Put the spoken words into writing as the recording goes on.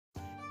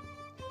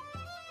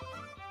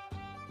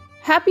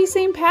Happy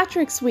St.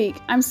 Patrick's Week!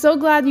 I'm so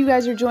glad you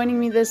guys are joining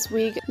me this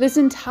week. This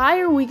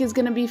entire week is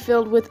going to be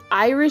filled with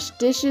Irish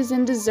dishes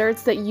and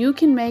desserts that you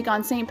can make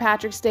on St.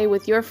 Patrick's Day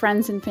with your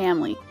friends and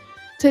family.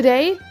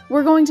 Today,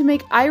 we're going to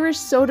make Irish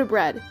soda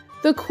bread.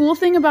 The cool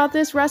thing about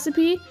this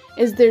recipe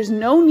is there's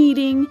no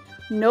kneading,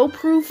 no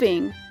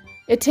proofing.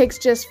 It takes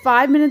just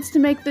 5 minutes to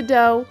make the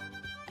dough,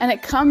 and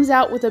it comes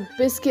out with a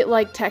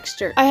biscuit-like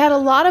texture. I had a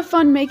lot of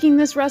fun making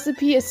this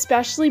recipe,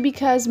 especially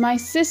because my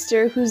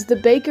sister, who's the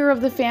baker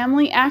of the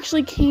family,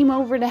 actually came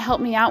over to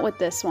help me out with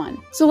this one.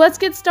 So let's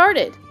get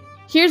started.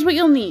 Here's what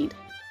you'll need.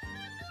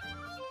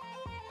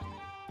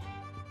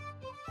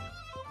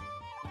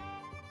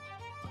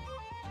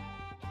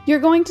 You're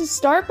going to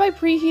start by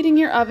preheating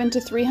your oven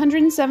to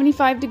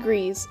 375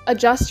 degrees,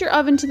 adjust your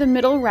oven to the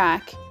middle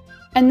rack,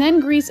 and then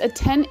grease a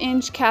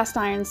 10-inch cast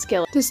iron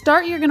skillet. To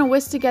start, you're going to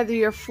whisk together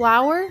your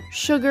flour,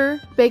 sugar,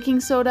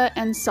 baking soda,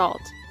 and salt.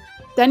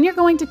 Then you're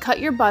going to cut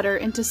your butter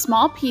into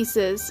small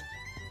pieces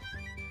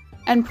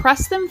and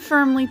press them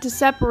firmly to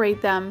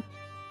separate them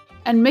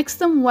and mix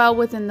them well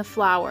within the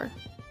flour.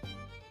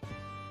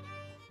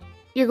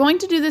 You're going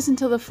to do this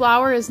until the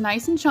flour is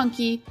nice and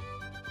chunky.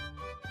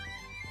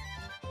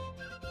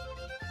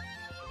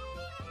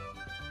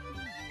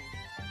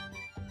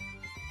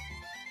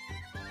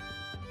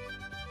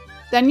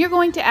 Then you're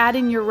going to add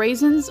in your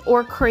raisins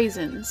or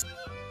craisins.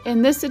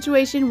 In this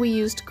situation, we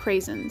used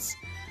craisins.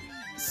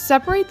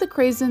 Separate the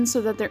craisins so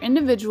that they're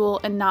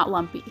individual and not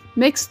lumpy.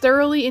 Mix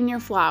thoroughly in your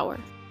flour.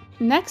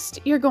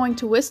 Next, you're going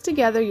to whisk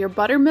together your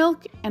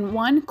buttermilk and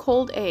 1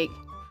 cold egg.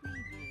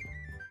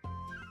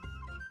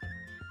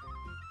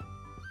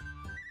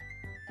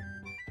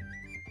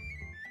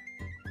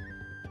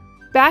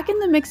 Back in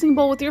the mixing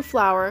bowl with your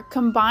flour,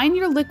 combine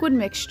your liquid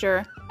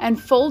mixture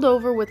and fold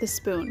over with a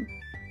spoon.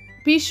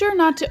 Be sure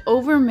not to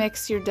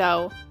overmix your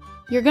dough.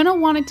 You're going to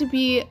want it to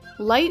be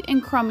light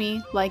and crummy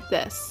like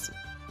this.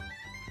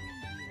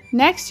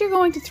 Next, you're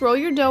going to throw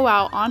your dough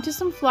out onto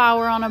some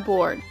flour on a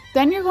board.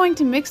 Then you're going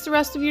to mix the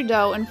rest of your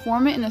dough and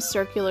form it in a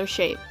circular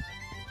shape.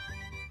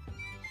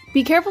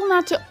 Be careful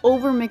not to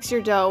overmix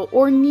your dough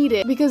or knead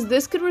it because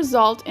this could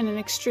result in an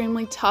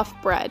extremely tough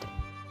bread.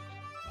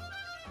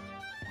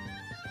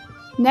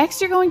 Next,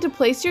 you're going to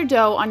place your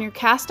dough on your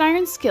cast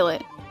iron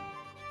skillet.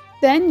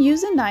 Then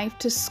use a knife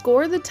to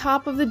score the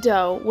top of the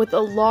dough with a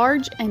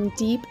large and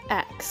deep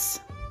X.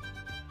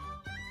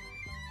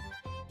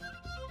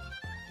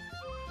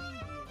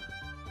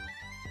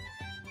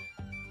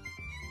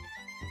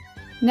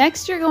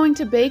 Next, you're going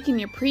to bake in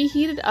your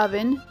preheated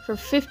oven for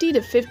 50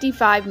 to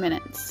 55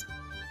 minutes.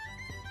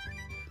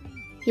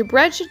 Your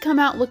bread should come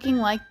out looking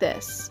like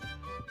this.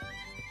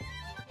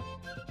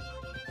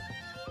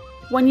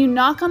 When you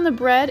knock on the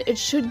bread, it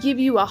should give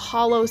you a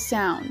hollow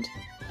sound.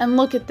 And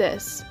look at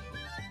this.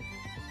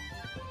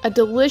 A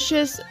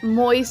delicious,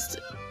 moist,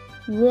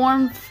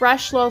 warm,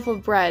 fresh loaf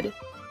of bread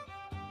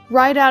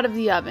right out of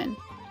the oven.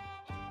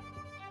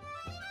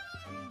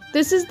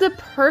 This is the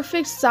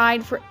perfect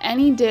side for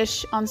any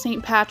dish on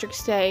St.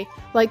 Patrick's Day,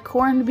 like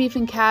corned beef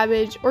and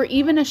cabbage or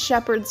even a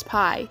shepherd's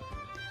pie.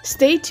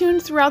 Stay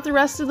tuned throughout the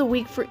rest of the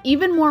week for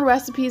even more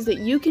recipes that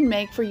you can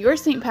make for your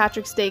St.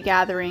 Patrick's Day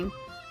gathering.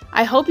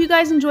 I hope you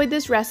guys enjoyed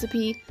this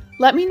recipe.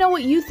 Let me know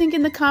what you think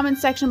in the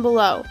comments section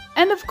below.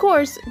 And of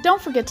course,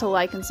 don't forget to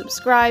like and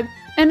subscribe.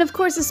 And of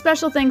course, a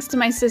special thanks to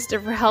my sister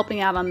for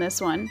helping out on this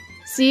one.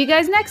 See you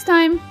guys next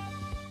time!